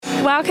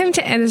Welcome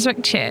to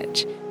Innisbrook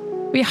Church.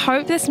 We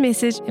hope this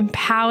message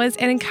empowers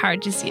and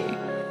encourages you.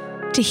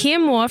 To hear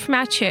more from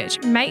our church,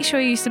 make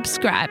sure you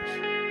subscribe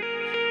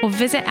or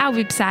visit our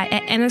website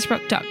at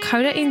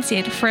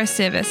innisbrook.co.nz for a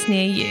service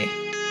near you.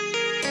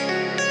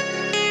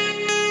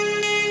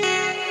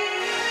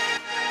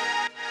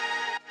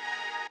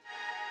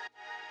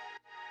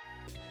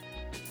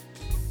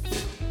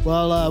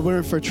 Well, we're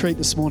in for a treat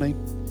this morning.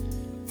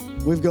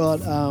 We've got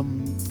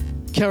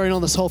carrying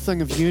on this whole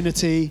thing of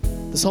unity,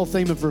 this whole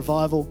theme of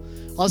revival.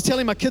 I was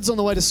telling my kids on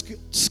the way to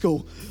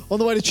school, on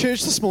the way to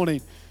church this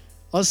morning,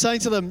 I was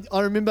saying to them,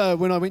 I remember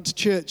when I went to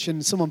church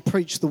and someone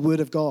preached the word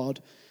of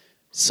God,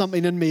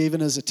 something in me,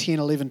 even as a 10,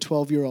 11,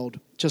 12-year-old,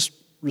 just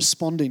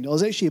responding. I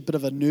was actually a bit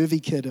of a nervy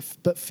kid, a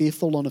bit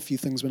fearful on a few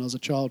things when I was a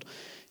child,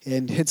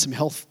 and had some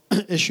health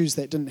issues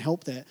that didn't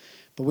help that.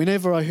 But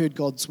whenever I heard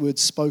God's word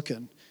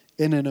spoken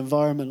in an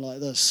environment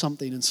like this,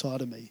 something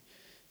inside of me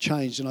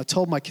changed. And I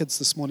told my kids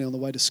this morning on the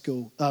way to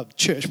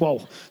church,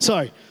 on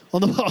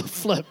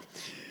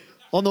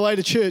the way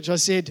to church, I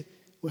said,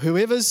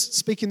 whoever's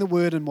speaking the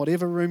word in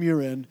whatever room you're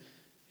in,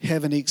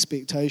 have an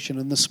expectation.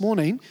 And this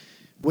morning,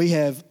 we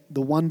have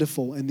the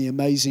wonderful and the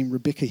amazing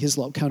Rebecca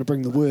Hislop come to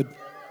bring the word.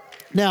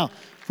 Now,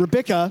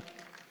 Rebecca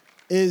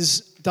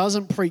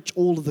doesn't preach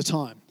all of the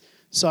time.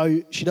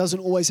 So she doesn't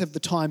always have the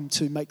time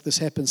to make this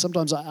happen.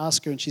 Sometimes I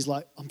ask her and she's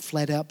like, I'm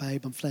flat out,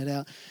 babe, I'm flat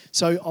out.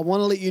 So I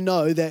want to let you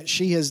know that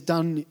she has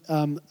done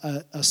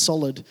a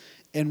solid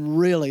and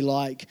really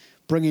like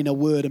bringing a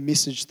word, a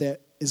message that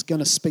is going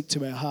to speak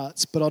to our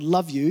hearts. But I'd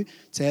love you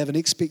to have an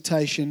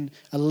expectation,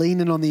 a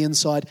leaning on the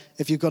inside.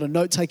 If you've got a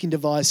note-taking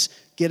device,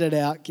 get it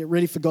out. Get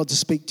ready for God to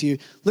speak to you.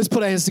 Let's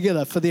put our hands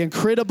together for the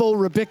incredible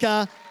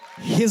Rebecca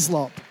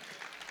Hislop.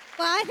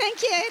 Well,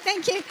 thank you.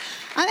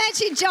 I'm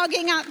actually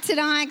jogging up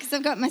tonight because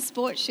I've got my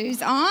sports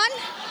shoes on.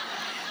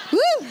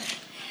 Woo!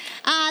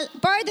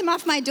 Borrowed them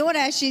off my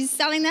daughter. She's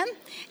selling them.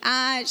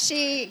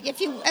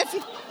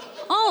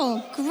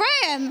 Oh,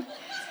 Graham,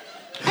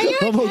 are you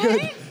okay? I'm all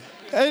good.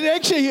 And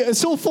actually,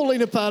 it's all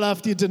falling apart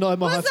after you deny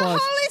my high five.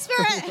 It's the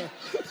Holy Spirit.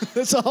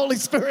 It's the Holy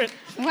Spirit.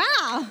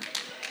 Wow.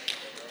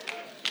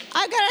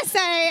 I've got to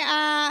say,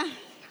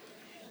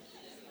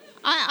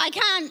 I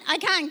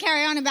can't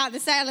carry on about the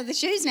sale of the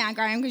shoes now,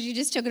 Graham, because you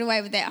just took it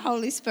away with that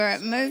Holy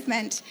Spirit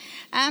movement.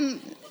 I'm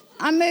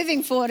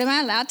moving forward. Am I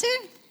allowed to?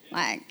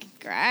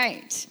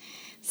 Great.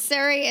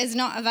 Siri is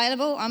not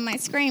available on my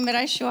screen, but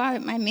I sure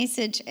hope my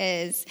message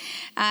is.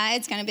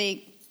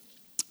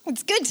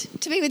 It's good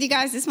to be with you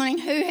guys this morning.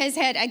 Who has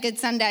had a good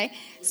Sunday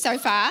so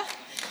far?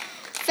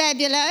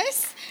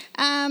 Fabulous.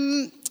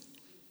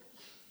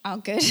 Oh,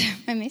 good.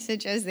 My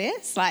message is there.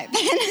 Slight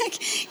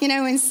panic.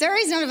 When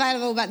Siri's not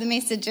available, but the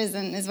message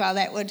isn't as well,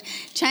 that would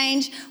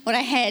change what I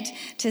had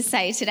to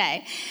say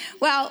today.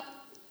 Well,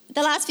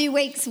 the last few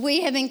weeks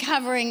we have been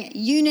covering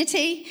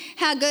unity.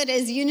 How good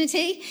is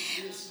unity?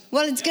 Yes.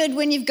 Well, it's good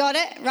when you've got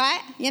it,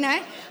 right?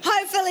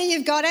 Hopefully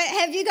you've got it.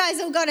 Have you guys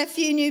all got a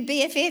few new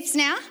BFFs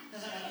now?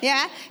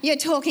 Yeah, you're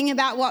talking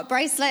about what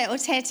bracelet or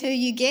tattoo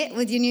you get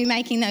with your new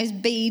making those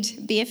bead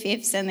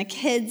BFFs and the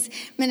kids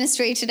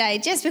ministry today,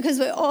 just because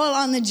we're all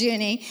on the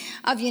journey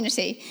of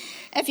unity.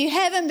 If you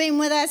haven't been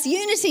with us,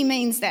 unity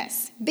means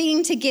this: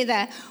 being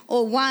together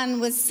or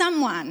one with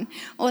someone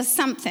or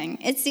something.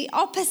 It's the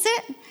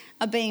opposite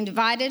of being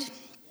divided,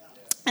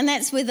 and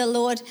that's where the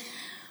Lord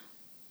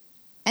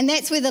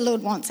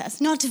wants us,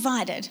 not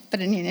divided,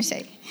 but in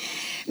unity.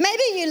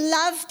 Maybe you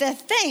love the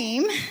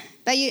theme,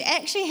 but you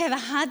actually have a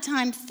hard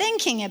time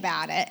thinking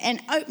about it and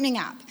opening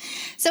up.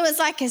 So it's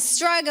like a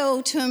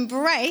struggle to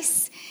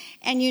embrace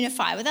and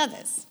unify with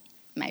others.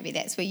 Maybe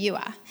that's where you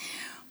are.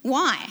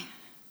 Why?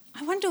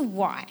 I wonder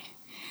why.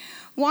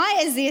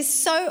 Why is there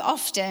so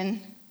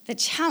often the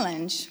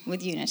challenge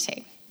with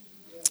unity?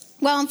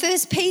 Well, in 1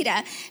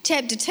 Peter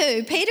chapter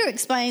 2, Peter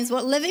explains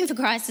what living for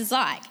Christ is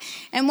like.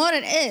 And what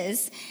it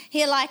is,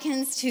 he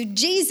likens to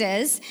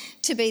Jesus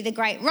to be the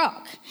great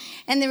rock.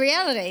 And the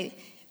reality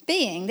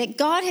being that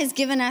God has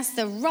given us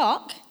the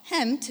rock,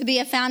 him, to be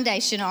a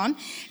foundation on.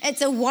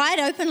 It's a wide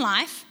open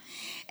life.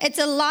 It's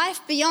a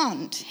life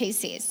beyond, he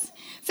says.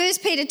 1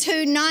 Peter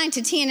 2,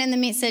 9-10 in the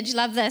message.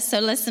 Love this, so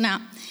listen up.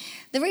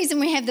 The reason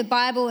we have the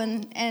Bible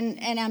and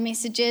our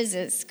messages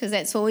is because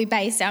that's what we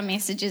base our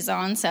messages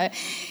on, so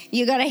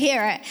you got to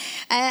hear it.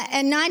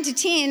 And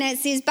 9-10, it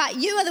says, but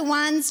you are the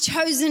ones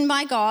chosen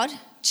by God,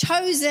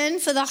 chosen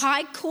for the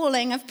high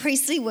calling of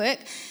priestly work,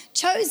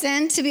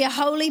 chosen to be a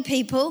holy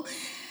people,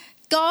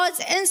 God's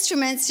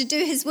instruments to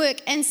do his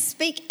work and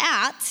speak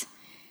out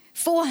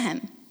for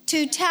him,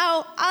 to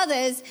tell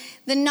others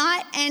the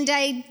night and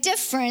day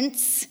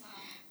difference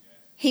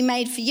he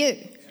made for you.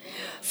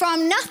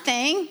 From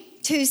nothing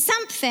to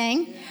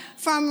something,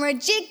 from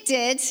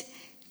rejected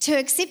to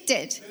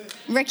accepted.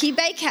 Ricky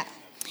Baker.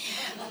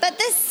 But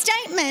this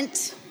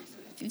statement,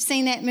 if you've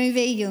seen that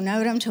movie, you'll know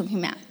what I'm talking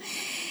about.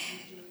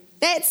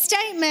 That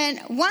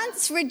statement,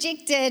 once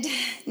rejected,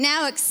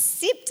 now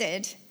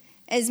accepted,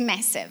 is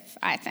massive,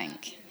 I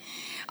think.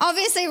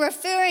 Obviously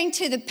referring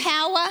to the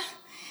power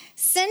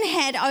sin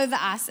had over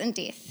us in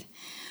death.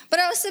 But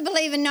I also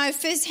believe and know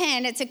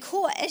firsthand it's a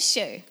core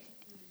issue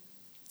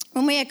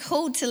when we are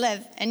called to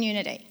live in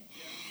unity.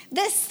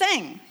 This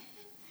thing,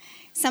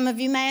 some of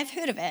you may have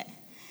heard of it,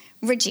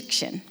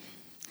 rejection.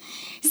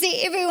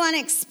 See, everyone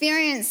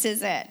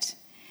experiences it.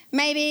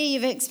 Maybe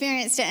you've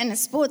experienced it in a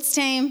sports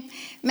team.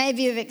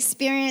 Maybe you've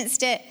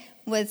experienced it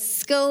with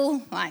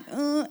school, like,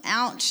 ooh,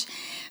 ouch.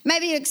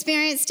 Maybe you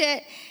experienced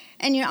it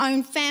in your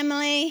own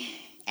family,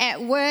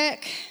 at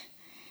work.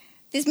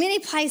 There's many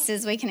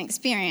places we can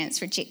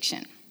experience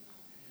rejection.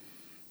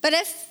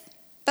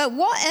 But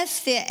what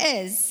if there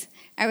is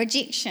a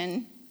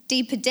rejection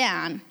deeper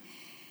down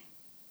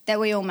that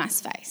we all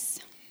must face?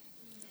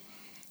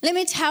 Let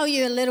me tell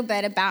you a little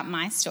bit about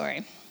my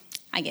story.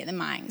 I get the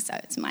mic, so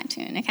it's my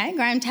turn, okay?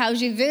 Graham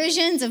tells you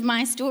versions of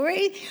my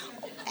story,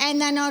 and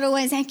they're not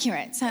always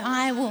accurate. So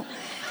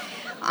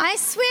I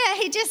swear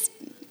he just,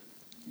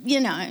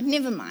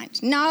 never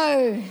mind.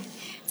 No,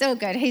 it's all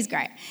good. He's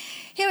great.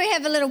 Here we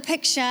have a little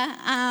picture.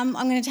 I'm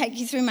going to take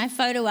you through my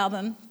photo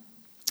album.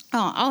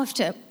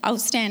 I'll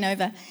stand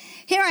over.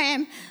 Here I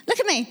am. Look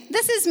at me.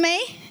 This is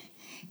me.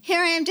 Here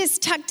I am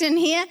just tucked in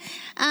here,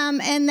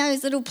 and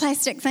those little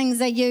plastic things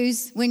they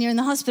use when you're in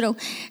the hospital.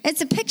 It's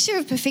a picture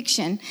of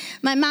perfection.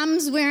 My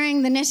mum's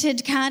wearing the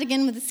knitted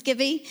cardigan with a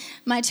skivvy.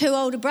 My two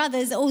older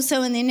brothers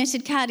also in their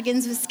knitted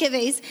cardigans with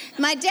skivvies.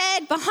 My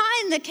dad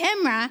behind the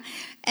camera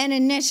in a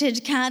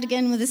knitted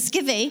cardigan with a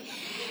skivvy.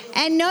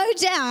 And no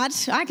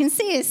doubt, I can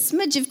see a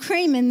smidge of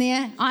cream in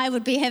there. I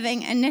would be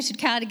having a knitted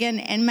cardigan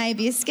and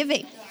maybe a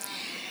skivvy.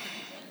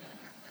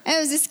 It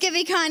was a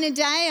skivvy kind of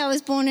day. I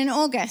was born in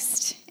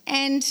August.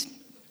 And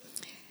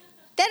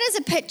that is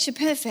a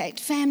picture-perfect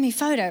family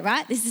photo,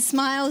 right? There's the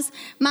smiles.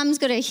 Mum's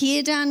got her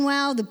hair done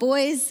well. The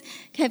boys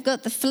have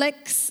got the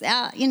flicks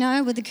out,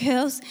 with the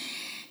curls.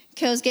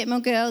 Curls get more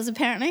girls,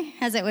 apparently.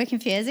 How's that working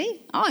for Yazzie?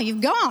 Oh,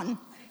 you've gone.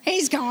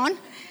 He's gone.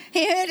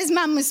 He heard his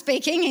mum was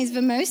speaking. He's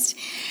vamoosed.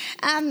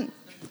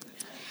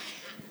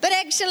 But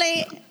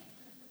actually,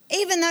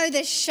 even though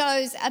this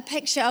shows a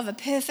picture of a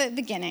perfect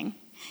beginning,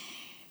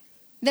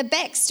 the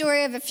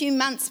backstory of a few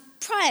months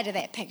prior to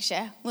that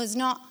picture was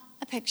not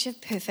a picture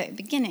of perfect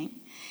beginning.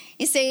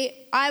 You see,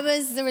 I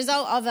was the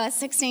result of a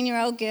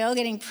 16-year-old girl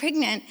getting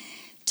pregnant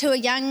to a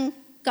young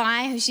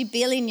guy who she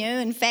barely knew,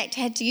 in fact,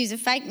 had to use a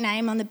fake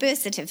name on the birth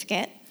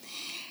certificate.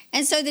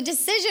 And so the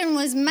decision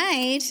was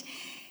made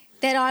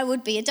that I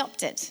would be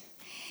adopted.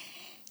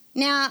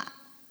 Now,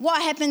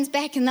 what happens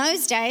back in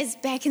those days,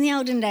 back in the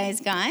olden days,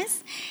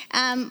 guys,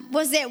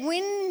 was that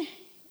when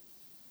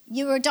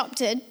you were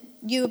adopted,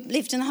 you were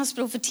left in the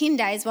hospital for 10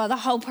 days while the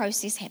whole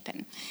process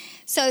happened.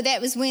 So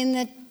that was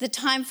when the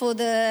time for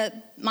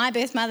my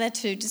birth mother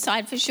to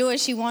decide for sure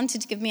she wanted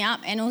to give me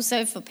up, and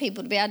also for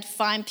people to be able to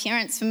find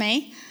parents for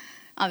me.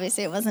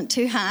 Obviously, it wasn't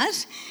too hard,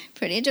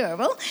 pretty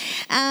adorable.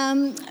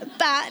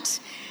 But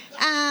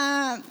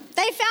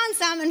they found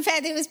some. In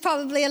fact, there was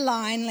probably a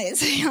line,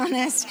 let's be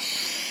honest.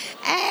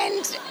 And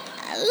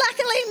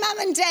luckily, Mum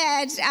and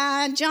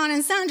Dad, John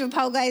and Sandra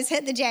Polgaze,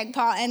 hit the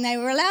jackpot and they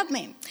were allowed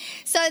me.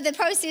 So the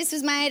process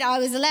was made. I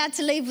was allowed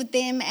to leave with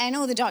them, and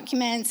all the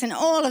documents and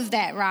all of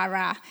that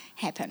rah-rah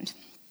happened.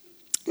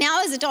 Now,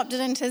 I was adopted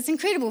into this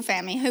incredible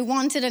family who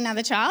wanted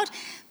another child,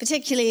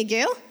 particularly a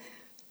girl.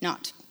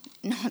 Not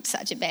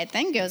such a bad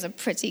thing. Girls are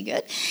pretty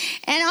good.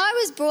 And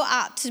I was brought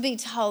up to be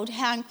told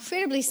how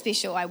incredibly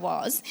special I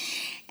was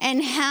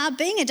and how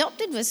being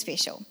adopted was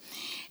special.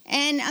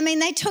 And,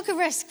 they took a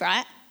risk,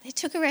 right? They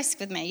took a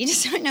risk with me. You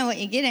just don't know what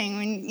you're getting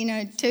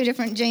when, two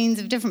different genes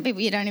of different people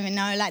you don't even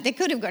know. Like, they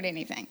could have got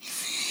anything.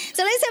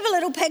 So let's have a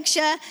little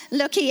picture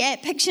looking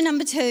at picture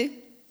number 2.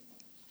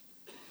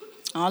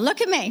 Oh, look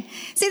at me.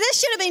 See,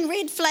 this should have been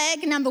red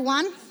flag number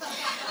 1.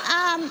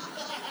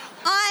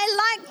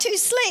 I like to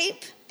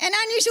sleep in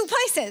unusual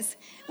places.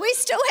 We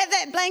still have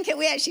that blanket.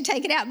 We actually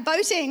take it out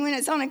boating when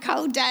it's on a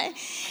cold day.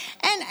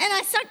 And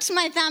I sucked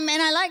my thumb,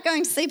 and I like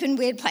going to sleep in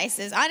weird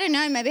places. I don't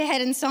know, maybe I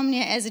had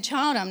insomnia as a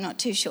child, I'm not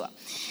too sure.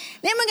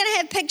 Then we're going to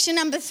have picture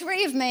number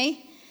 3 of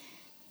me.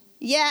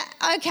 Yeah,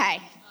 okay,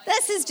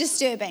 this is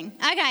disturbing.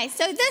 Okay,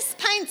 so this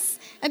paints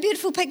a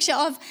beautiful picture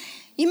of,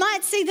 you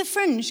might see the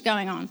fringe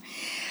going on.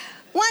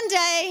 One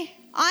day,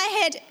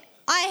 I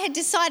had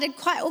decided,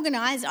 quite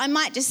organised, I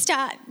might just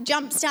start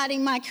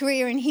jump-starting my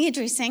career in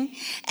hairdressing,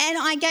 and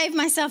I gave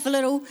myself a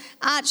little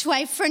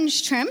archway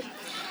fringe trim.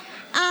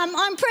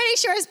 I'm pretty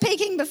sure it's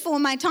peaking before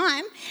my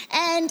time,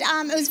 and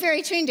it was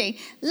very trendy.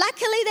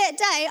 Luckily that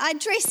day, I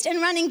dressed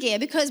in running gear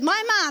because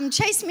my mum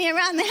chased me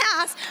around the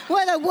house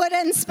with a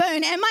wooden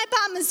spoon, and my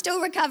bum is still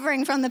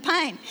recovering from the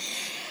pain.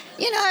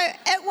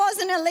 It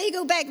wasn't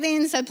illegal back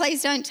then, so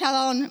please don't tell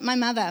on my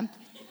mother.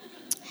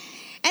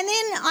 And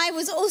then I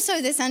was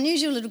also this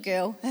unusual little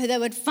girl who they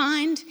would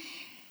find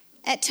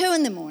at 2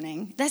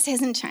 a.m, this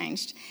hasn't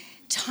changed,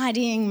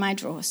 tidying my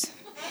drawers.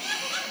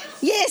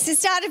 Yes, it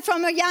started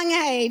from a young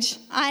age.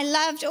 I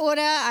loved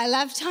order, I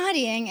loved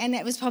tidying, and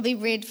that was probably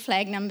red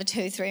flag number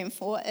 2, 3, and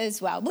 4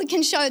 as well. We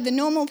can show the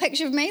normal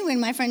picture of me when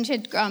my fringe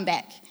had grown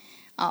back.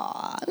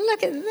 Oh,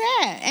 look at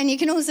that. And you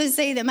can also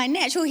see that my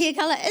natural hair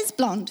colour is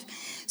blonde.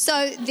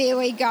 So there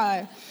we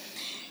go.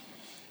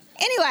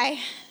 Anyway,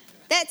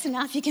 that's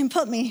enough. You can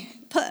put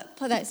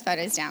those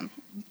photos down.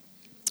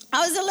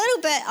 I was a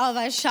little bit of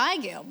a shy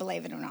girl,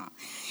 believe it or not.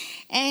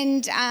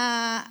 And,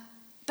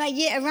 but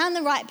yet around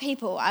the right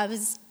people, I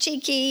was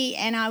cheeky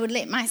and I would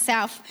let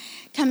myself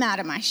come out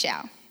of my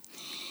shell.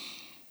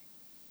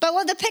 But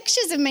what the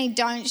pictures of me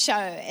don't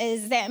show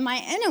is that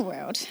my inner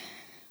world,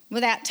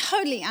 without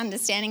totally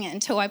understanding it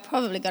until I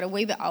probably got a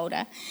wee bit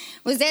older,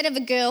 was that of a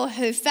girl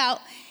who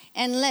felt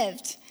and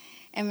lived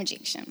in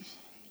rejection.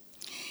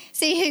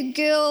 See, a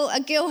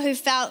girl who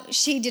felt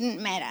she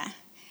didn't matter.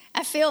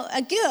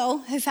 A girl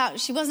who felt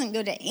she wasn't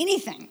good at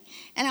anything,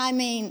 and I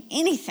mean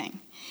anything.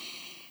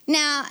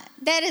 Now,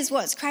 that is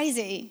what's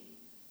crazy,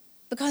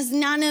 because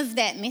none of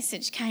that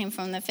message came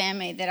from the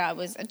family that I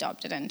was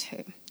adopted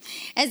into.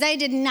 As they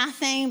did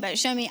nothing but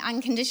show me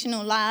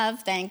unconditional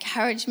love, they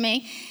encouraged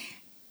me,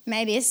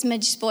 maybe a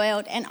smidge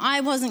spoiled, and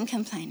I wasn't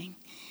complaining.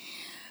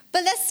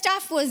 But this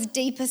stuff was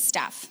deeper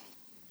stuff.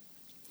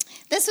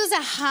 This was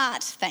a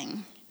heart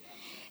thing.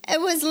 It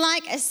was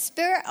like a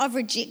spirit of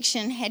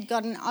rejection had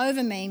gotten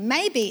over me,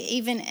 maybe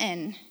even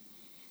in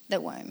the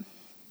womb.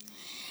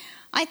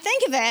 I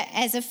think of it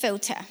as a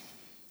filter,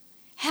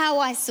 how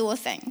I saw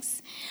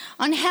things,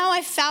 on how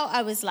I felt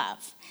I was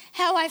loved,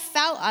 how I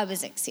felt I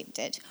was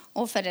accepted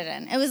or fitted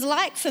in. It was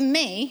like, for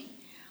me,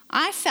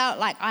 I felt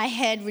like I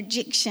had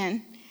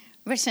rejection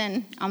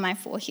written on my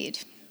forehead.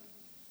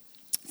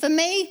 For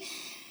me,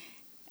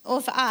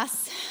 or for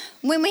us,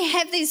 when we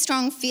have these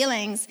strong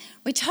feelings,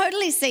 we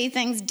totally see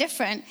things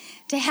different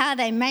to how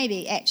they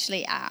maybe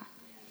actually are.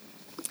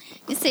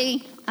 You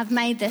see, I've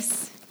made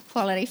this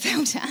quality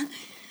filter.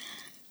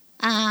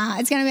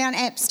 It's going to be on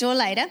App Store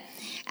later.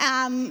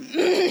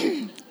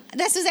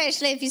 This was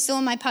actually, if you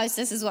saw my post,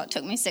 this is what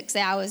took me 6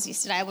 hours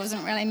yesterday. I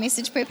wasn't really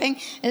message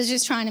prepping. I was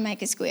just trying to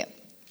make a square.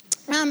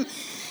 But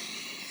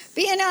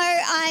you know,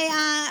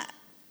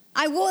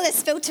 I wore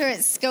this filter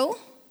at school.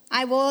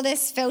 I wore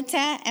this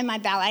filter in my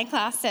ballet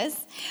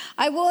classes.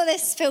 I wore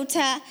this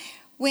filter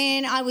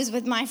when I was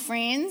with my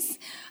friends.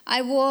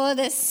 I wore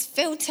this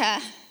filter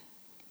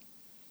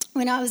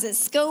when I was at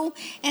school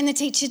and the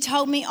teacher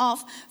told me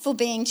off for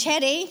being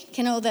chatty.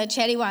 Can all the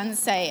chatty ones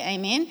say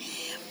amen?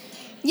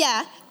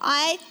 Yeah,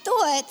 I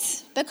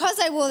thought because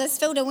I wore this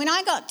filter, when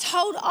I got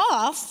told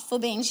off for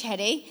being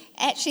chatty,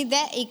 actually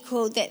that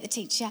equaled that the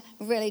teacher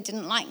really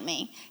didn't like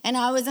me and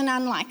I was an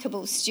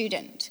unlikable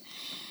student.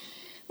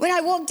 When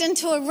I walked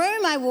into a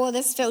room, I wore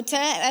this filter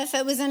if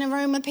it was in a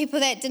room with people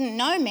that didn't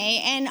know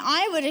me, and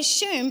I would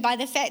assume by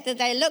the fact that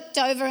they looked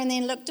over and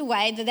then looked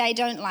away that they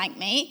don't like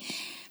me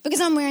because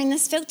I'm wearing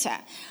this filter.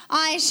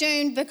 I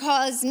assumed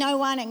because no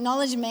one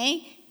acknowledged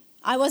me,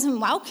 I wasn't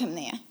welcome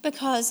there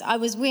because I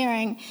was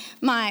wearing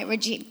my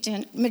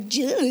rejection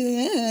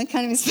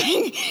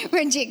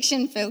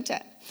filter.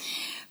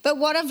 But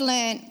what I've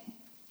learned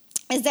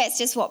is that's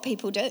just what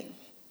people do.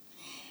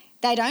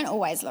 They don't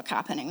always look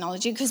up and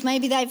acknowledge you because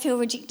maybe they feel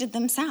rejected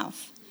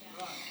themselves.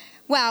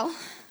 Well,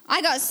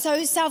 I got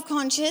so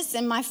self-conscious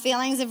in my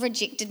feelings of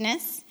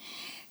rejectedness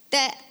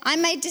that I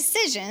made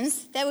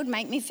decisions that would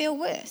make me feel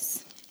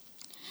worse.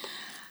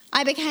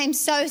 I became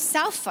so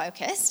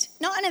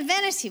self-focused, not in a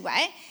vanity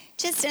way,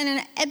 just in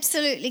an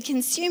absolutely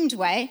consumed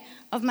way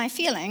of my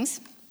feelings,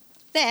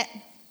 that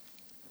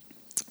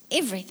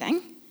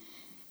everything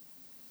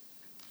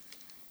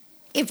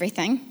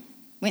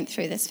went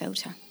through this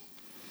filter.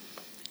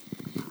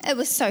 It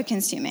was so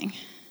consuming.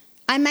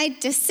 I made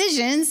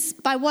decisions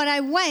by what I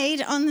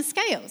weighed on the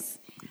scales.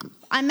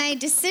 I made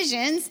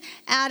decisions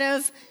out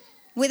of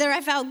whether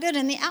I felt good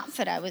in the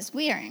outfit I was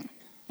wearing.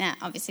 Now,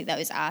 obviously,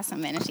 those are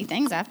some vanity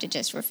things after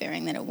just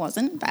referring that it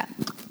wasn't, but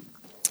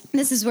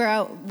this is where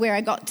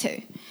I got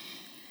to.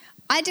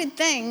 I did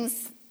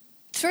things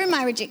through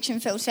my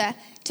rejection filter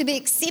to be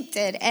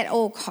accepted at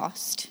all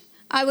cost.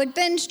 I would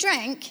binge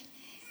drink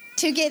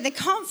to get the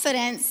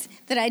confidence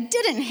that I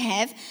didn't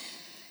have,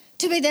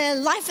 to be the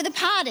life of the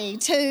party,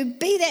 to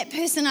be that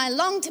person I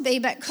longed to be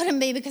but couldn't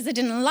be because I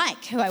didn't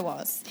like who I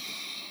was.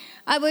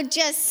 I would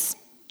just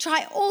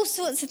try all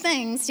sorts of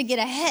things to get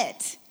a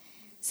hit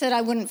so that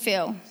I wouldn't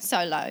feel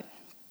so low.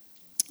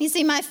 You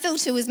see, my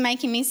filter was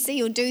making me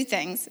see or do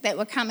things that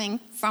were coming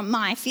from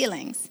my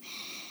feelings.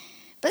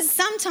 But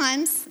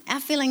sometimes our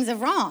feelings are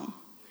wrong.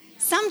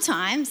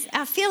 Sometimes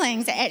our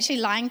feelings are actually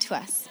lying to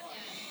us.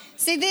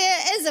 See, there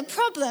is a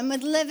problem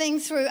with living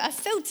through a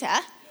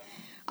filter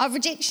of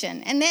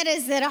rejection, and that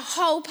is that a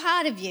whole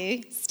part of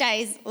you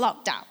stays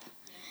locked up.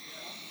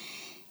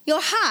 Your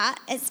heart,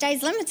 it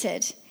stays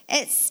limited.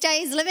 It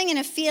stays living in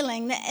a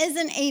feeling that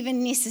isn't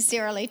even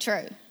necessarily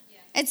true.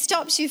 It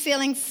stops you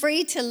feeling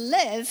free to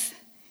live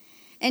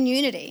in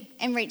unity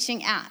and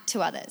reaching out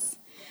to others.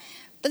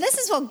 But this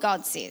is what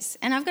God says,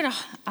 and I've got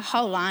a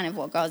whole line of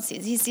what God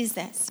says. He says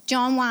this,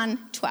 John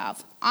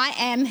 1:12, I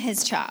am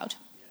his child.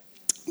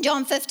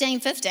 John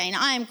 15:15,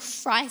 I am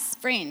Christ's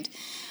friend.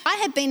 I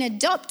have been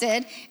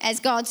adopted as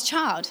God's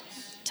child.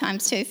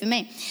 times 2 for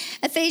me.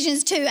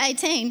 Ephesians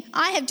 2:18,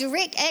 I have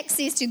direct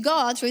access to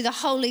God through the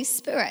Holy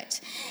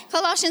Spirit.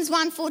 Colossians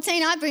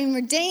 1:14, I've been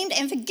redeemed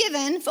and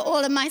forgiven for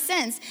all of my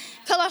sins.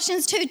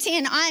 Colossians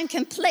 2:10, I am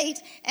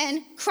complete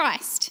in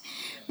Christ.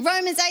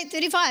 Romans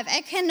 8:35,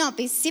 I cannot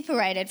be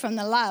separated from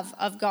the love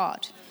of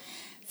God.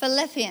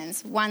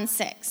 Philippians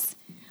 1:6,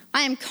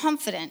 I am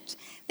confident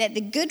that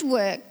the good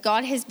work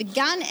God has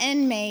begun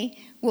in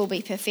me will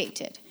be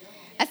perfected.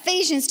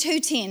 Ephesians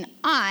 2:10,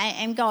 I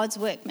am God's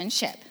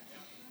workmanship.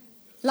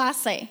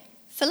 Lastly,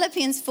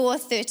 Philippians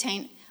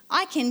 4:13,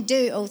 I can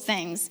do all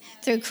things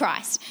through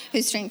Christ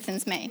who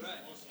strengthens me.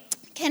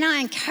 Can I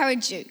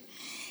encourage you?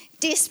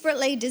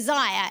 Desperately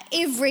desire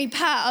every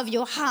part of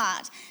your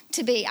heart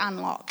to be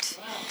unlocked,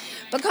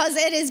 because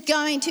it is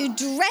going to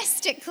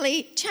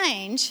drastically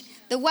change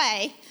the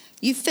way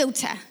you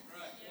filter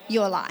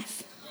your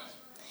life.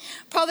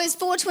 Proverbs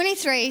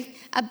 4:23,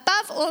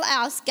 above all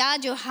else,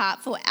 guard your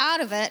heart, for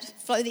out of it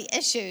flow the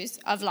issues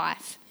of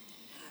life.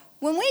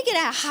 When we get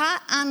our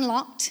heart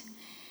unlocked,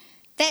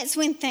 that's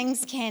when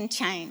things can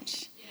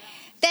change.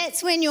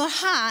 That's when your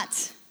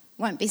heart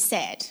won't be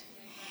sad.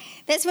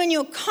 That's when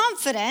your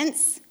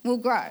confidence will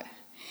grow.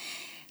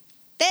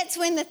 That's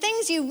when the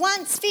things you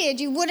once feared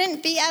you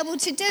wouldn't be able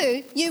to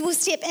do, you will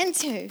step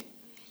into,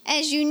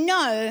 as you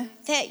know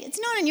that it's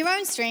not in your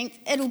own strength,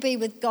 it'll be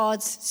with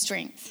God's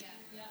strength.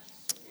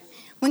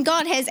 When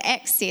God has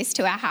access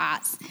to our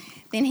hearts,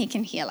 then he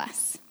can heal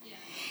us.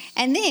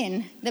 And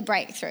then the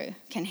breakthrough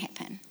can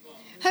happen.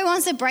 Who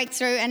wants a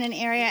breakthrough in an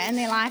area in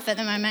their life at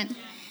the moment?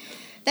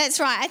 That's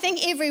right. I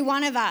think every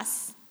one of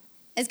us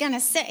is going to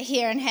sit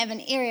here and have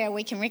an area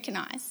we can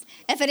recognize.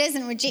 If it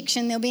isn't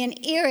rejection, there'll be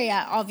an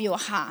area of your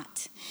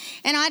heart.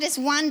 And I just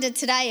wondered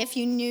today if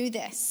you knew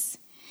this,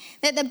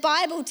 that the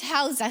Bible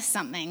tells us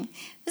something.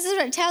 This is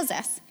what it tells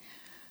us.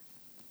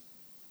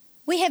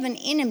 We have an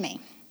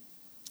enemy.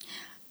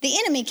 The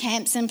enemy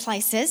camps in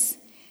places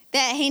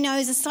that he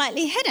knows are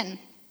slightly hidden.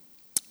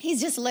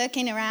 He's just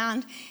lurking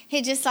around.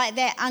 He's just like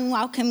that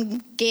unwelcome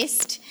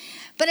guest.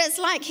 But it's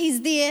like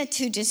he's there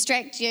to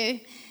distract you,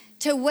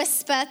 to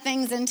whisper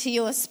things into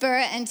your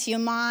spirit, into your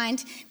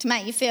mind, to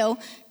make you feel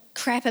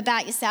crap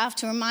about yourself,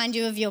 to remind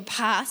you of your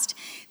past.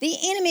 The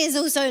enemy is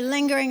also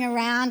lingering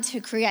around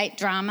to create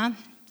drama.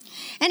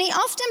 And he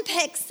often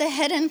picks the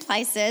hidden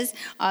places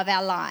of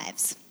our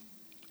lives.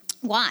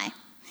 Why?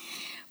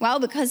 Well,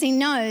 because he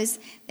knows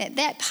that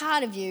that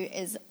part of you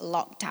is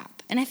locked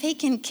up. And if he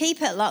can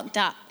keep it locked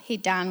up, he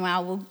darn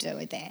well will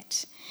do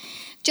that.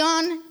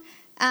 John,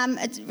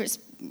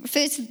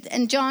 first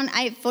in John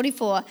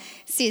 8:44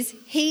 says,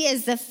 he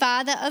is the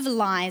father of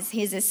lies.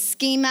 He's a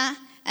schemer,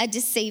 a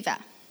deceiver.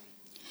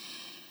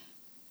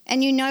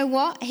 And you know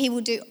what? He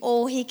will do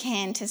all he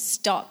can to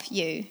stop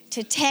you,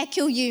 to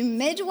tackle you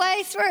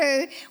midway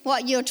through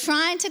what you're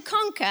trying to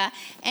conquer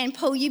and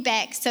pull you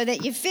back so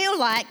that you feel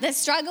like the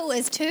struggle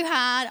is too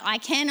hard. I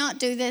cannot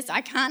do this.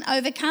 I can't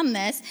overcome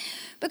this.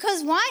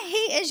 Because why?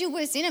 He is your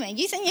worst enemy.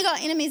 You think you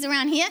got enemies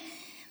around here?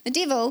 The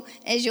devil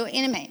is your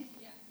enemy.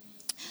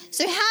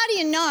 So how do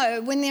you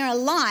know when there are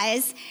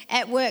lies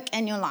at work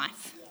in your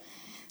life?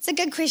 It's a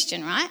good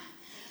question, right?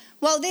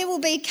 Well, there will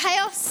be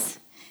chaos,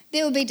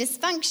 there will be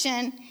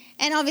dysfunction,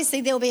 and obviously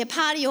there will be a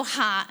part of your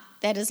heart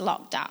that is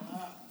locked up.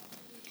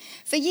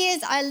 For years,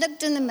 I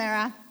looked in the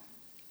mirror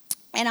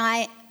and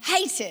I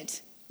hated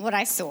what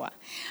I saw.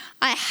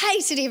 I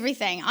hated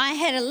everything. I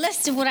had a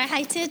list of what I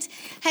hated.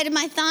 Hated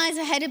my thighs,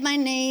 I hated my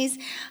knees.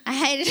 I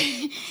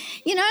hated,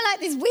 like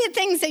these weird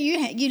things that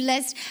you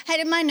list.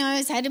 Hated my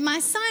nose, hated my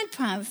side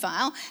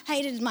profile,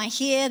 hated my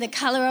hair, the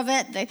colour of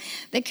it,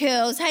 the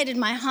curls, hated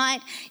my height.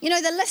 The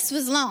list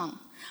was long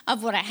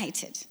of what I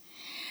hated.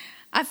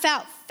 I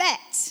felt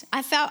fat,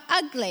 I felt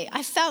ugly,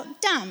 I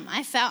felt dumb,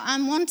 I felt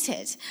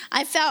unwanted,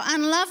 I felt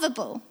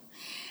unlovable.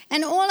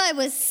 And all I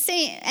was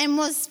seeing, and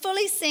was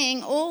fully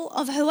seeing all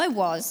of who I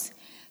was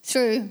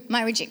through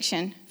my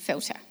rejection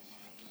filter.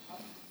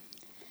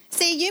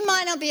 See, you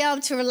might not be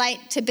able to relate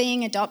to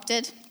being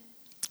adopted,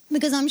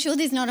 because I'm sure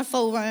there's not a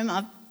full room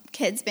of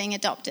kids being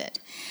adopted.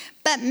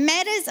 But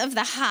matters of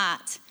the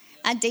heart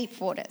are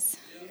deep waters.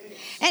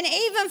 And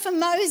even for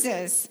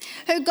Moses,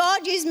 who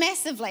God used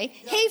massively,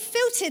 he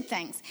filtered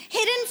things. He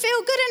didn't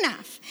feel good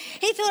enough.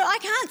 He thought, I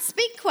can't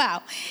speak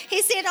well.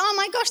 He said, oh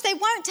my gosh, they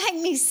won't take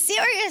me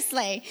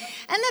seriously.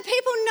 And the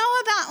people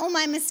know about all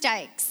my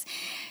mistakes.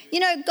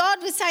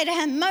 God would say to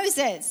him,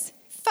 Moses,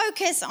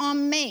 focus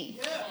on me.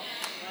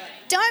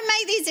 Don't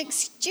make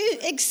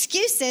these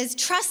excuses,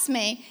 trust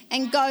me,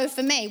 and go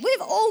for me.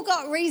 We've all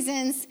got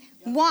reasons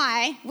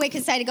why we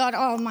could say to God,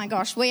 oh my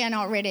gosh, we are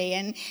not ready,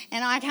 and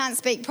I can't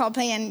speak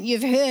properly, and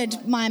you've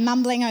heard my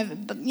mumbling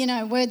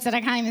over, words that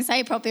I can't even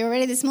say properly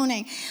already this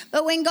morning.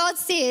 But when God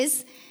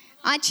says,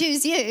 I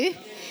choose you,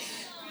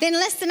 then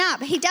listen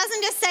up. He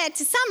doesn't just say it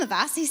to some of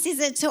us, he says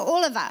it to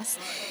all of us.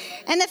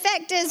 And the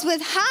fact is,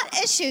 with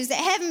heart issues that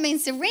haven't been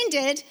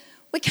surrendered,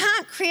 we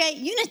can't create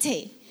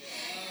unity.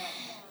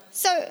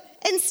 So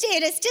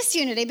Instead, it's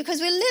disunity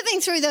because we're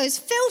living through those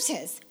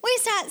filters. We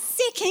start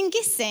second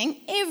guessing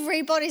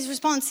everybody's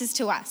responses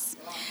to us.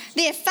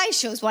 Their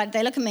facials, why did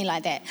they look at me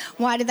like that?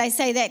 Why did they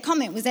say that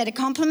comment? Was that a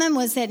compliment?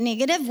 Was that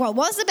negative? What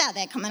was about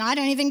that comment? I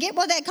don't even get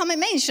what that comment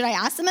means. Should I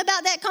ask them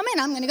about that comment?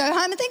 I'm going to go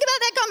home and think about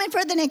that comment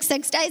for the next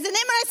 6 days. And then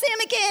when I see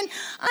them again,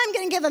 I'm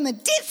going to give them a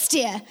death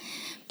stare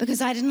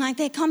because I didn't like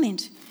that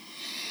comment.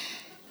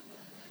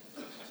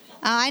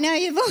 I know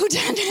you've all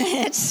done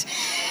it.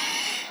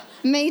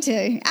 Me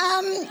too.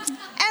 And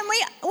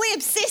we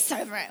obsess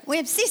over it. We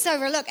obsess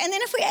over a look. And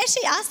then if we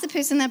actually ask the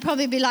person, they'll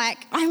probably be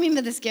like, I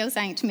remember this girl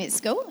saying to me at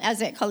school, I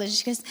was at college,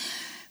 she goes,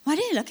 why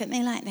do you look at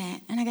me like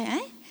that? And I go,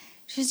 eh?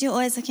 She goes, you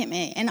always look at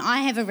me. And I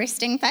have a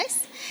resting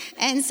face.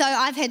 And so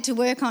I've had to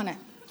work on it.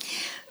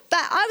 But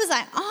I was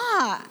like,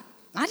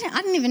 I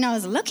didn't even know I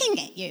was looking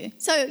at you.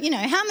 So,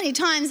 how many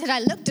times had I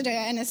looked at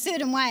her in a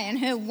certain way and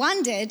her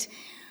wondered,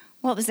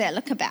 what was that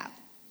look about?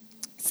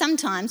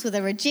 Sometimes with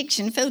a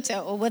rejection filter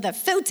or with a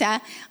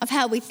filter of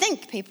how we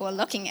think people are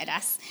looking at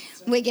us,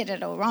 we get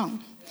it all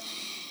wrong.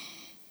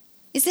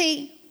 You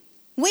see,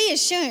 we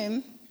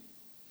assume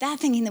they're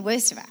thinking the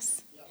worst of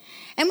us.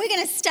 And we're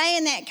going to stay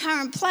in that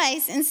current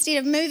place instead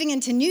of moving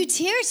into new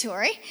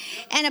territory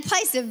and a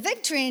place of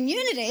victory and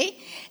unity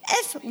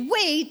if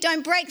we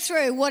don't break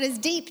through what is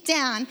deep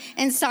down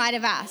inside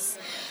of us.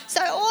 So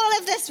all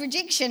of this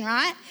rejection,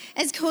 right,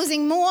 is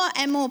causing more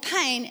and more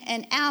pain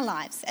in our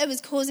lives. It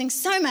was causing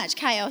so much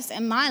chaos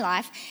in my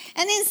life.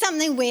 And then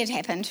something weird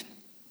happened.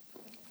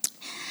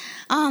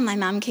 My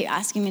mum kept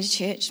asking me to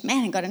church.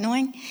 Man, it got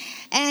annoying.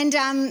 And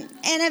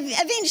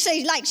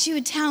eventually, she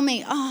would tell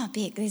me,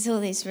 Beck, there's all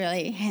these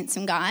really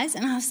handsome guys.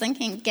 And I was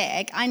thinking,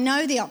 gag, I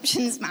know the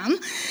options, Mum.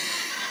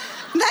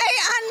 They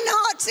are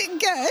not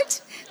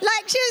good.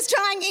 She was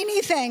trying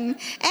anything.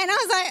 And I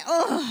was like,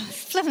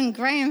 flipping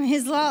Graham,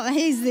 he's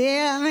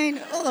there. I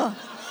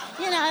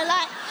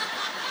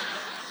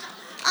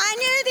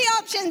knew the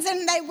options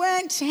and they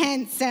weren't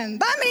handsome.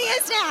 But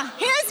here's now.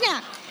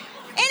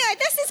 Anyway,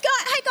 this is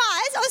hey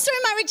guys, I was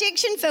through my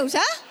rejection filter.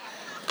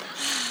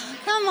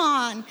 Come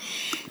on.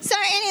 So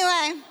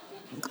anyway,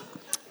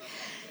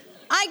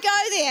 I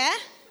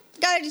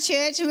go to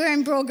church, and we're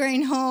in Broad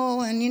Green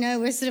Hall, and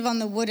we're sort of on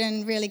the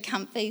wooden, really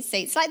comfy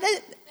seats.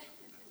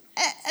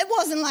 It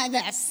wasn't like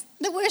this.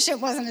 The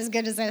worship wasn't as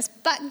good as this,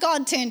 but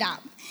God turned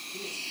up.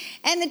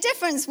 And the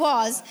difference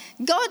was,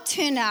 God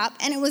turned up,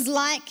 and it was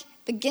like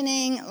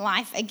beginning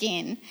life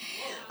again.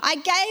 I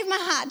gave my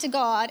heart to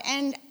God,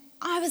 and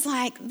I was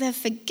like, the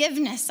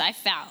forgiveness I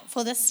felt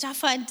for the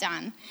stuff I'd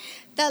done,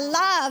 the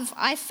love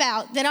I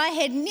felt that I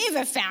had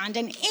never found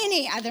in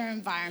any other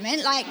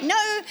environment,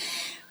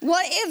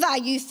 whatever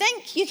you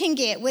think you can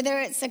get, whether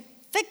it's a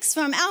fix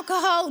from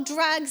alcohol,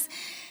 drugs,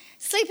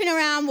 sleeping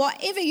around,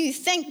 whatever you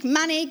think,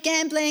 money,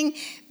 gambling,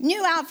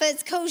 new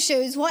outfits, cool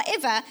shoes,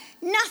 whatever,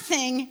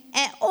 nothing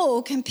at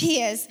all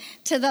compares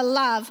to the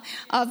love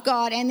of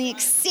God and the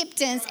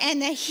acceptance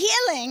and the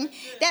healing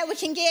that we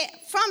can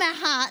get from our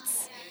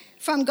hearts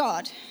from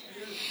God.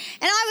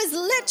 And I was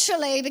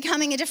literally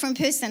becoming a different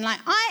person.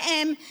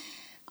 Sometimes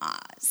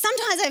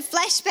I have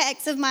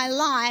flashbacks of my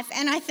life,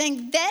 and I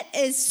think that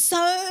is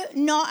so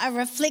not a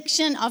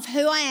reflection of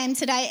who I am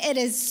today. It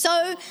is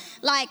so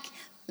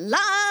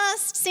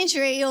last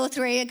century or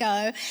 3 ago.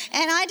 And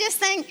I just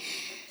think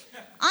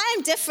I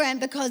am different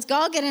because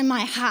God got in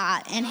my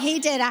heart, and He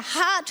did a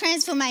heart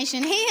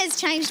transformation. He has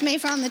changed me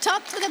from the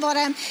top to the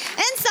bottom,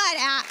 inside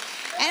out,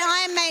 and I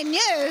am made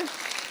new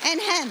in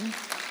Him.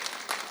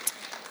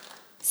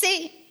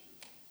 See,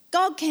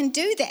 God can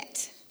do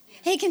that.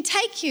 He can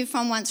take you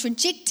from once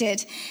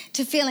rejected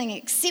to feeling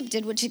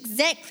accepted, which is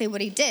exactly what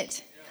He did.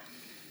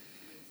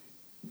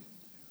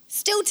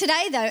 Still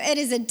today, though, it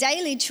is a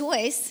daily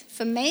choice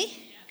for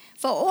me,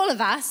 for all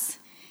of us,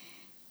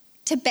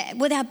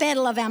 with our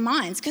battle of our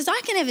minds. Because I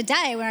can have a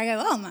day where I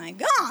go, oh my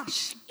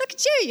gosh, look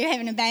at you, you're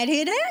having a bad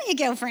hair day, aren't you,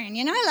 girlfriend?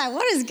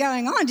 What is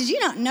going on? Did you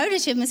not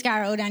notice your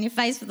mascara all down your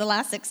face for the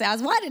last 6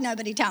 hours? Why did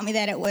nobody tell me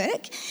that at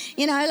work?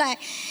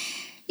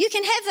 You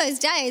can have those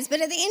days,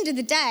 but at the end of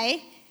the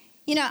day,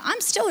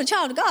 I'm still a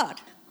child of God.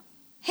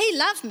 He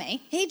loved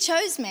me. He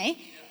chose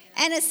me.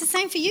 And it's the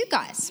same for you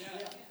guys.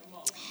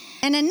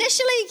 And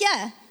initially,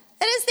 it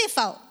is their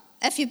fault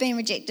if you've been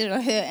rejected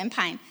or hurt and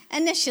pain,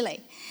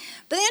 initially.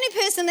 But the only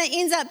person that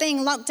ends up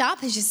being locked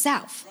up is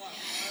yourself.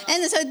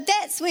 And so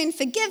that's when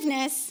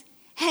forgiveness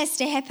has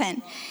to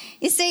happen.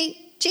 You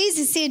see,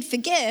 Jesus said,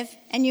 forgive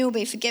and you'll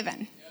be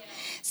forgiven.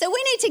 So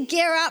we need to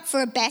gear up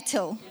for a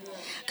battle.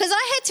 Because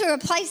I had to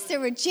replace the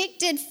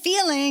rejected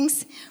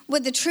feelings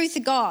with the truth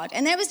of God.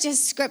 And that was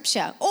just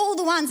scripture. All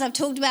the ones I've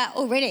talked about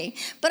already.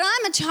 But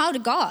I'm a child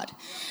of God.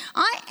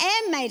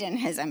 I am made in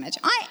His image.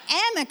 I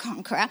am a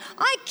conqueror.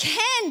 I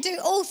can do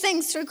all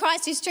things through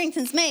Christ who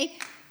strengthens me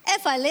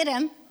if I let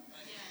Him.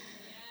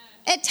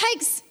 It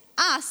takes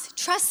us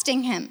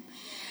trusting Him.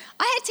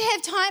 I had to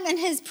have time in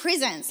His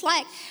presence.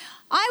 I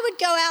would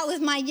go out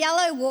with my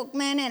yellow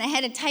Walkman and it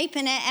had a tape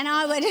in it, and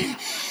I would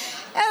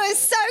It was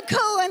so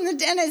cool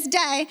in its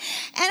day.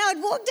 And I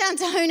would walk down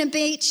to Hoona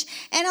Beach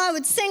and I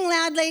would sing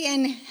loudly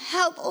and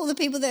help all the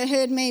people that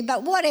heard me,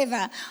 but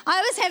whatever.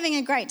 I was having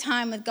a great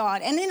time with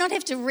God. And then I'd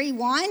have to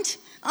rewind.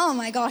 Oh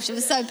my gosh, it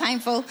was so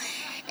painful.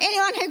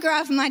 Anyone who grew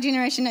up in my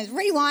generation knows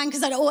rewind,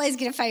 because I'd always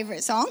get a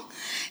favourite song.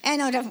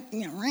 And I'd have,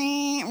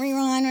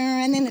 rewind,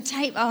 and then the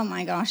tape. Oh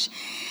my gosh,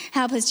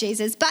 help us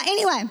Jesus. But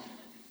anyway,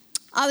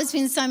 I would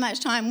spend so much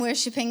time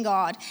worshipping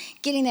God,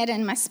 getting that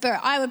in my spirit.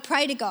 I would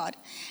pray to God.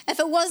 If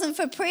it wasn't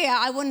for prayer,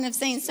 I wouldn't have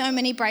seen so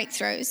many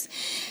breakthroughs.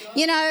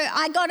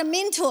 I got a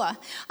mentor.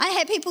 I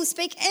had people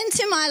speak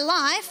into my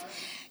life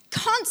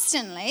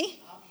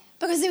constantly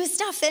because there was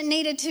stuff that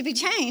needed to be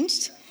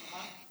changed.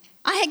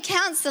 I had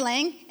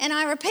counselling, and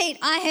I repeat,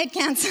 I had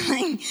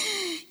counselling.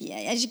 Yeah,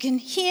 as you can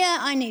hear,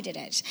 I needed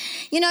it.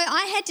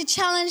 I had to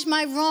challenge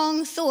my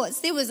wrong thoughts.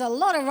 There was a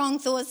lot of wrong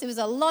thoughts. There was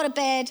a lot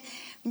of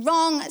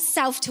wrong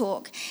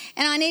self-talk.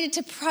 And I needed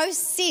to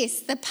process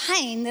the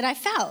pain that I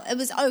felt. It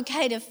was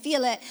okay to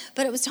feel it,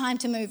 but it was time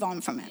to move on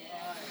from it.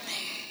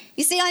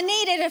 You see, I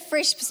needed a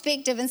fresh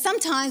perspective, and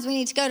sometimes we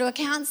need to go to a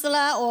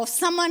counsellor or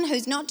someone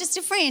who's not just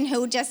a friend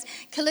who will just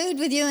collude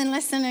with you and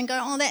listen and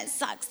go, oh, that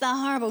sucks, they're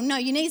horrible. No,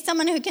 you need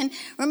someone who can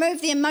remove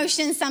the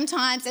emotions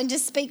sometimes and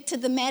just speak to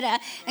the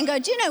matter and go,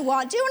 do you know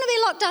what? Do you want to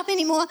be locked up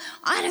anymore?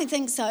 I don't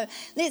think so.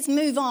 Let's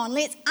move on.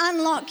 Let's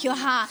unlock your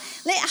heart.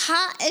 Let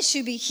heart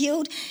issue be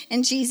healed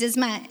in Jesus'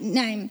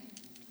 name.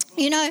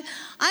 I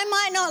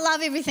might not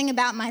love everything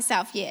about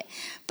myself yet,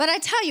 but I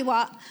tell you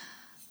what,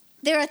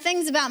 there are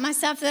things about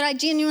myself that I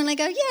genuinely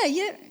go, yeah,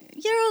 you're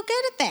all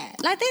good at that.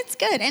 That's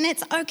good, and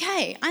it's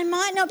okay. I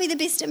might not be the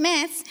best at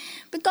maths,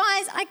 but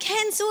guys, I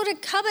can sort of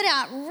cover it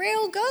out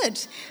real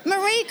good.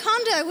 Marie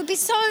Kondo would be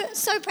so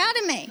proud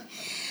of me.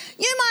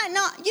 You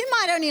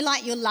might only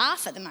like your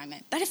laugh at the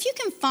moment, but if you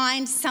can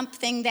find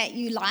something that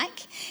you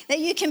like, that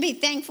you can be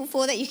thankful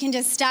for, that you can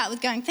just start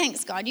with going,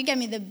 thanks, God, you gave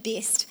me the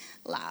best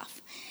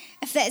laugh.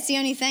 If that's the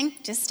only thing,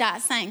 just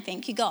start saying,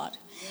 thank you, God.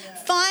 Yeah.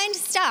 Find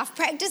stuff,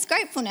 practice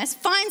gratefulness,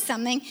 find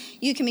something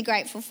you can be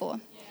grateful for.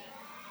 Yeah.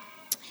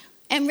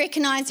 And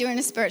recognize you're in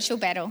a spiritual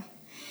battle.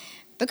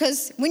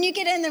 Because when you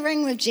get in the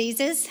ring with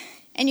Jesus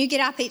and you get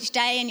up each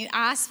day and you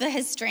ask for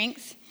his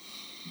strength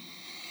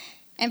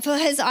and for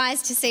his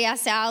eyes to see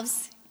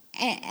ourselves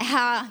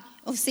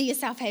or see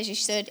yourself as you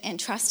should and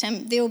trust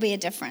him, there will be a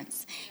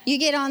difference. You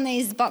get on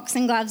these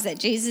boxing gloves that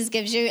Jesus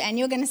gives you and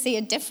you're going to see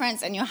a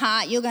difference in your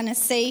heart. You're going to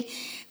see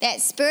that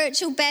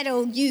spiritual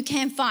battle you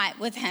can fight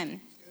with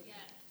him.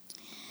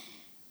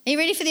 Are you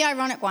ready for the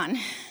ironic one?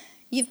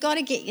 You've got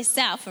to get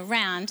yourself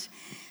around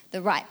the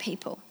right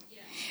people.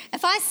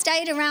 If I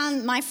stayed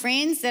around my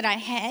friends that I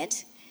had,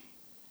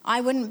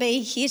 I wouldn't be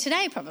here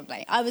today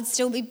probably. I would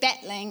still be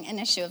battling an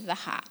issue of the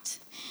heart.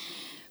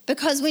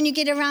 Because when you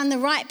get around the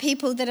right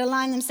people that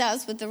align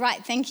themselves with the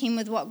right thinking,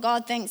 with what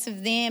God thinks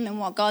of them and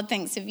what God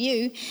thinks of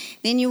you,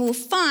 then you'll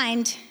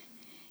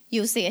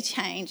see a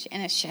change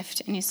and a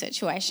shift in your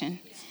situation.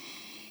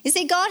 You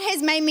see, God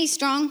has made me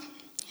strong,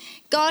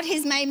 God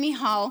has made me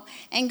whole,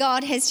 and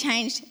God has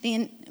changed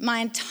my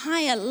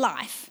entire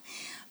life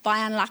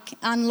by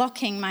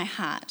unlocking my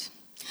heart.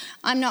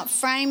 I'm not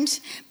framed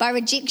by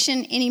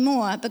rejection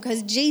anymore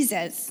because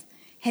Jesus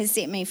has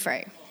set me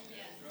free.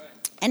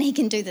 And he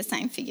can do the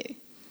same for you.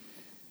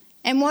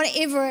 And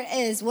whatever it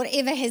is,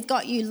 whatever has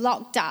got you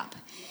locked up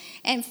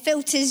and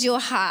filters your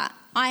heart,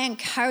 I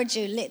encourage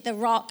you, let the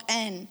rock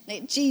in,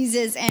 let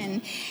Jesus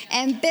in,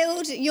 and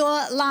build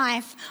your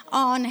life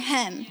on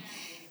him.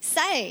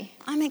 Say,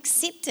 I'm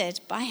accepted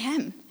by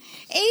him.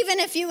 Even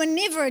if you were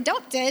never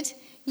adopted,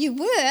 you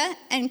were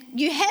and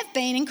you have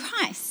been in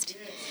Christ.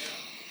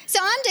 So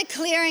I'm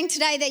declaring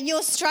today that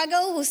your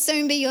struggle will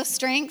soon be your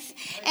strength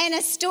and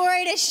a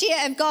story to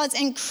share of God's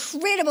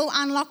incredible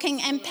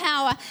unlocking and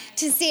power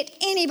to set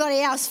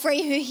anybody else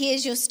free who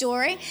hears your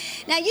story.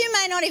 Now, you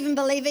may not even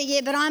believe it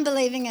yet, but I'm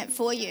believing it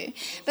for you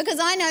because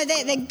I know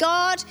that the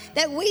God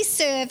that we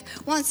serve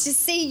wants to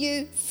see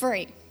you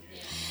free.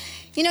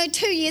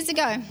 2 years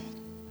ago,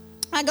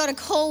 I got a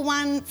call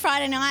one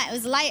Friday night. It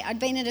was late. I'd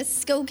been at a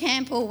school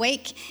camp all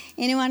week.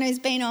 Anyone who's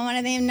been on one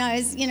of them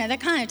knows, they're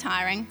kind of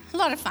tiring. A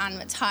lot of fun,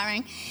 but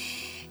tiring.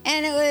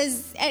 And it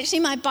was actually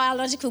my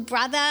biological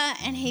brother,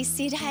 and he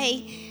said,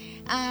 hey,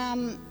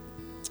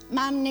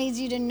 Mum needs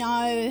you to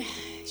know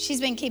she's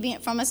been keeping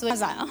it from us. I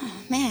was like, oh,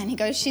 man. He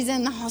goes, she's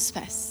in the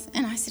hospice.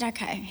 And I said,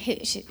 okay,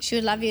 she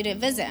would love you to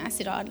visit. I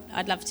said,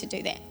 I'd love to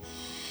do that.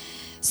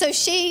 So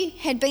she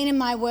had been in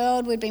my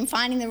world. We'd been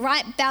finding the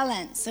right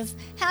balance of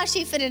how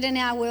she fitted in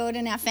our world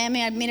and our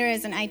family. I'd met her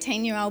as an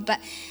 18-year-old, but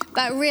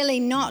really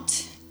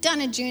not done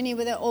a journey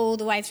with her all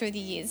the way through the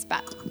years.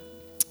 But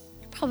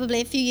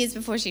probably a few years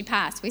before she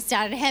passed, we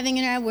started having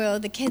in our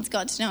world. The kids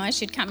got to know her.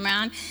 She'd come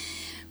around.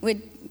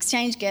 We'd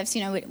exchange gifts.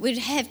 We'd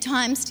have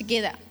times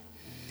together.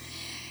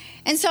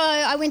 And so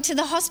I went to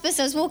the hospice.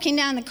 I was walking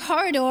down the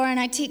corridor and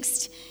I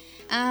texted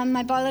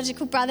my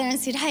biological brother and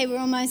said, hey, we're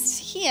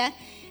almost here.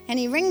 And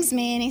he rings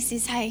me and he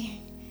says, hey,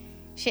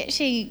 she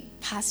actually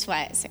passed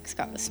away at 6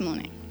 o'clock this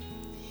morning.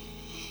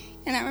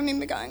 And I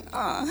remember going,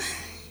 oh,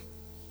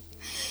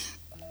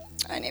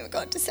 never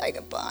got to say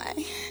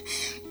goodbye.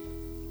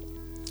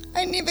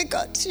 I never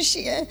got to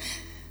share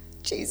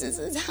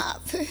Jesus'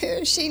 heart for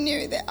her. She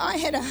knew that I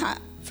had a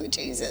heart for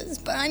Jesus,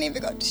 but I never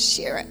got to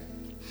share it.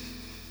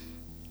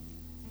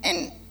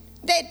 And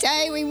that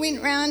day we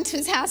went round to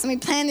his house and we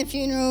planned the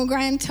funeral.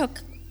 Graham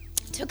took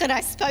it,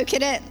 I spoke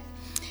at it.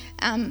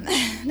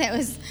 That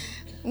was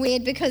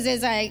weird because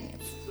as I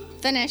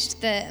finished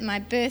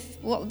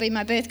what would be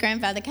my birth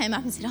grandfather came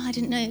up and said, I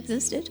didn't know you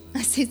existed.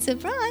 I said,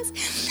 surprise.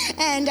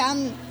 And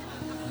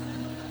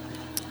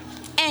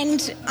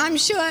I'm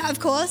sure, of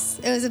course,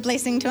 it was a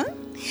blessing to him.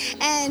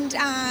 And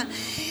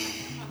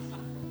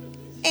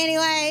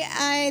anyway,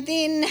 I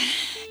then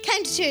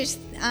came to church.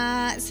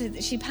 So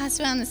she passed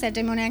away on the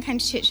Saturday morning. I came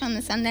to church on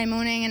the Sunday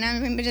morning, and I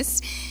remember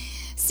just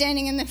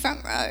standing in the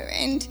front row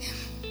and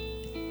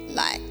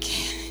like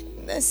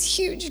this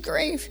huge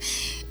grief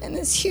and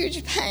this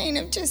huge pain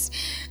of just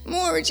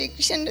more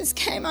rejection just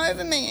came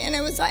over me. And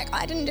it was like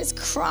I didn't just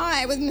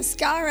cry with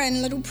mascara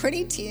and little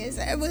pretty tears.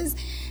 It was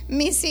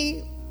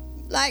messy,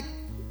 like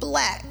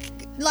black,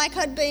 like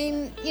I'd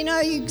been,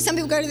 some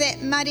people go to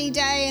that muddy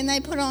day and they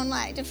put on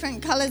like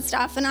different coloured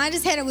stuff, and I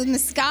just had it with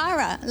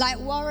mascara, like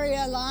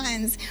warrior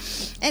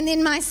lines. And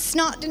then my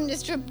snot didn't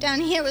just drip down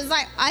here, it was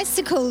like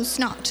icicle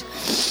snot,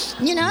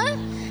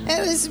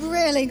 It was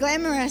really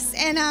glamorous.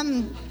 And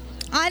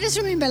I just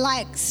remember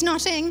like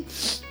snotting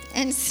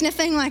and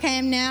sniffing like I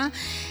am now,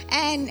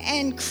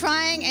 and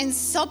crying and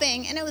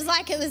sobbing. And it was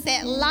like it was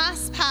that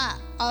last part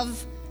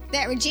of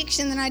that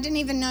rejection that I didn't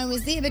even know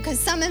was there, because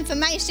some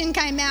information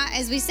came out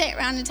as we sat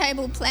around the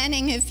table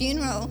planning her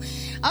funeral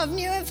of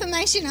new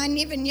information I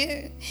never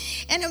knew.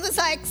 And it was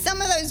like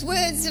some of those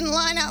words didn't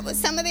line up with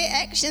some of their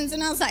actions,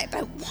 and I was like,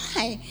 but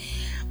why?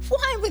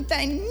 Why would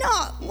they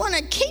not want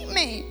to keep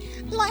me?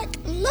 Like,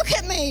 look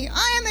at me,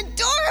 I am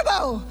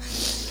adorable.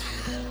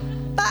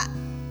 But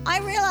I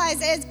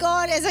realised as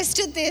I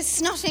stood there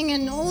snotting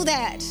and all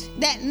that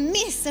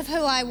mess of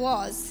who I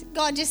was,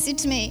 God just said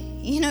to me,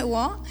 you know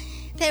what?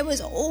 That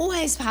was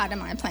always part of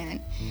my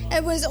plan.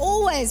 It was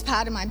always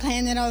part of my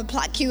plan that I would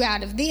pluck you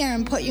out of there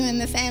and put you in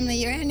the family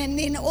you're in. And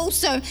then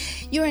also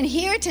your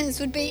inheritance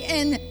would be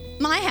in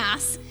my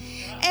house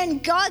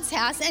and God's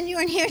house, and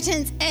your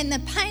inheritance and the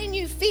pain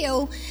you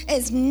feel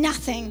is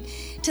nothing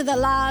to the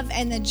love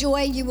and the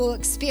joy you will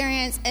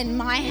experience in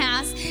my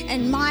house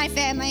and my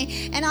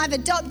family. And I've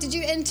adopted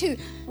you into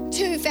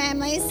two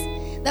families,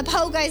 the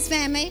Polgos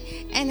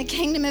family and the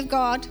Kingdom of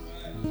God.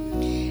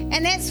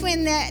 And that's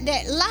when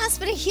that last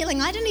bit of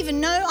healing I didn't even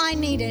know I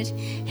needed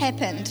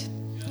happened.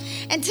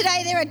 And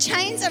today there are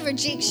chains of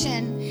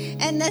rejection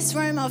in this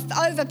room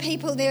over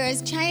people. There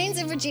is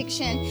chains of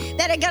rejection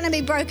that are going to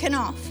be broken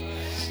off.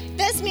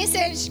 This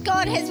message,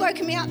 God has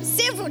woken me up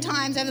several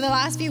times over the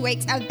last few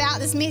weeks about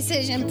this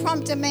message and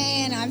prompted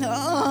me. And I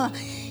thought,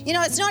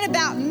 it's not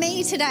about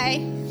me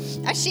today.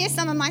 I share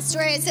some of my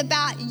story. It's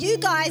about you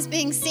guys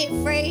being set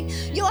free,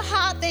 your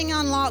heart being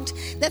unlocked,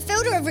 the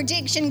filter of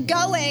rejection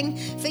going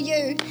for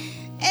you.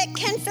 It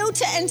can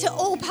filter into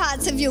all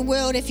parts of your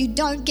world if you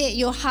don't get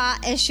your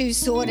heart issues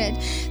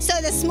sorted. So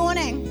this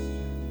morning,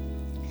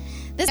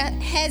 this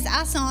has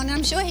us on.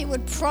 I'm sure he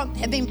would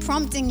have been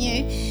prompting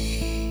you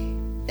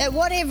that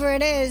whatever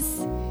it is,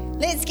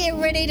 let's get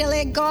ready to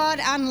let God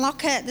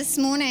unlock it this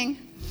morning.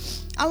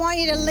 I want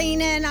you to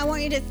lean in. I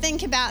want you to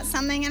think about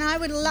something, and I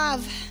would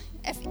love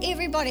if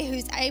everybody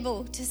who's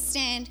able to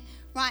stand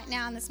right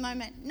now in this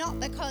moment, not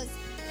because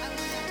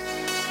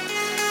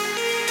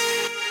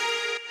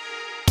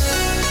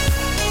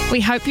We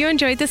hope you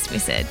enjoyed this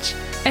message.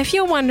 If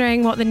you're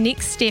wondering what the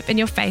next step in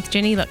your faith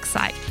journey looks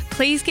like,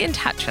 please get in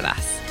touch with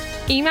us.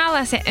 Email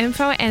us at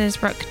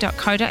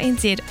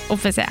info@annesbrook.co.nz or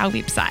visit our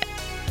website.